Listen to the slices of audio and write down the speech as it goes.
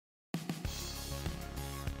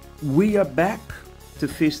We are back to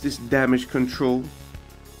face this damage control.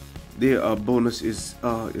 There our bonus is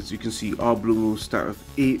as you can see, all blue moves start with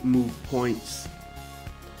 8 move points.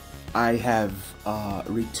 I have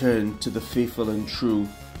returned to the faithful and true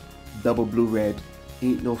double blue red.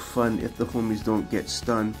 Ain't no fun if the homies don't get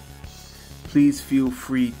stunned. Please feel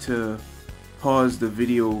free to pause the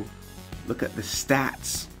video, look at the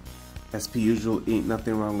stats. As per usual, ain't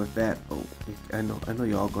nothing wrong with that. Oh, I know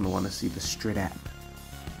y'all gonna want to see the Strit app.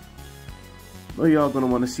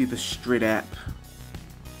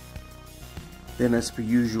 Then as per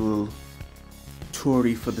usual,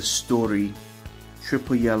 Tory for the story.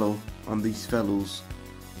 Triple yellow on these fellows.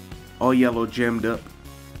 All yellow gemmed up.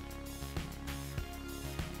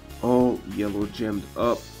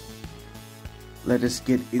 Let us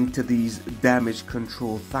get into these damage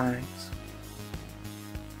control things.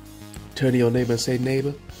 Turn to your neighbor and say,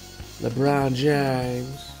 neighbor, LeBron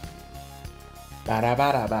James.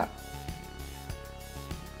 Ba-da-ba-da-ba.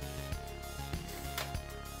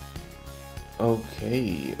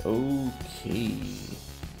 Okay.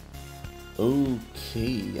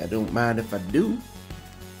 I don't mind if I do.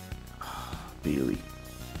 Bailey.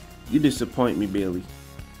 You disappoint me, Bailey.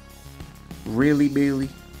 Really, Bailey?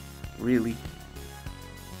 Really?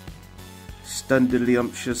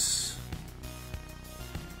 Stundiliumptious.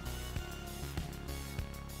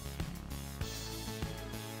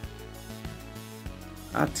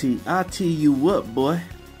 I'll tell you what, boy.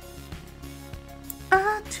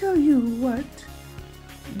 I tell you what,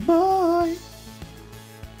 boy.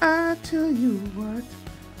 I tell you what,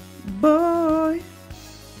 boy.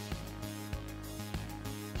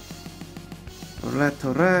 Alright.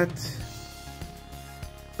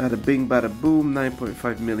 Bada bing, bada boom.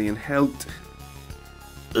 9.5 million health.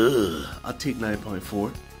 I'll take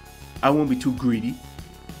 9.4. I won't be too greedy.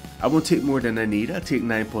 I won't take more than I need. I'll take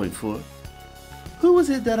 9.4. Who was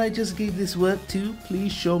it that I just gave this work to?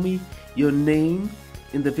 Please show me your name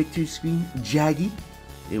in the victory screen. Jaggi.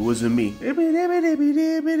 It wasn't me. It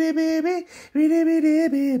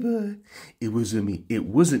wasn't me. It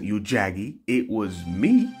wasn't you, Jaggi. It was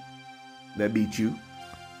me that beat you.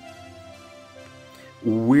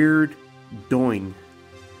 Weird doing.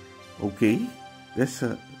 Okay. That's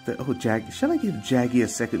Jaggi. Shall I give Jaggi a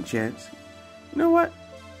second chance? You know what?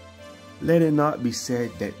 Let it not be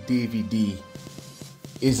said that DaveyD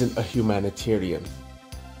isn't a humanitarian.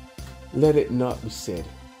 Let it not be said.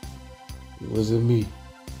 It wasn't me,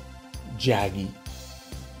 Jaggi.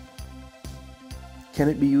 Can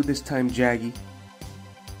it be you this time, Jaggi?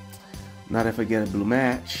 Not if I get a blue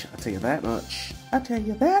match. I'll tell you that much.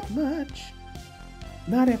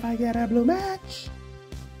 Not if I get a blue match.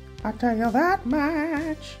 I'll tell you that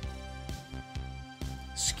much.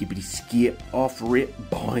 Skippity skip, off rip,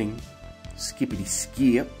 boing. Skippity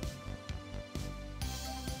skip.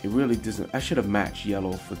 It really doesn't. I should have matched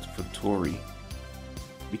yellow for Tory,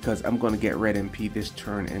 because I'm gonna get red MP this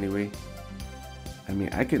turn anyway. I mean,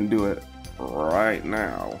 I can do it right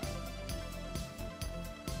now.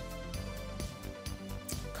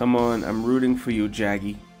 Come on, I'm rooting for you,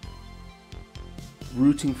 Jaggi.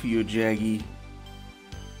 Rooting for you, Jaggi.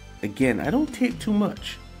 Again, I don't take too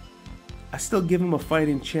much. I still give him a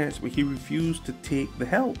fighting chance, but he refused to take the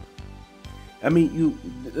help. I mean,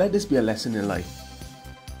 let this be a lesson in life.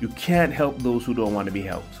 You can't help those who don't want to be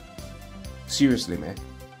helped. Seriously, man.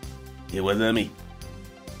 It wasn't me.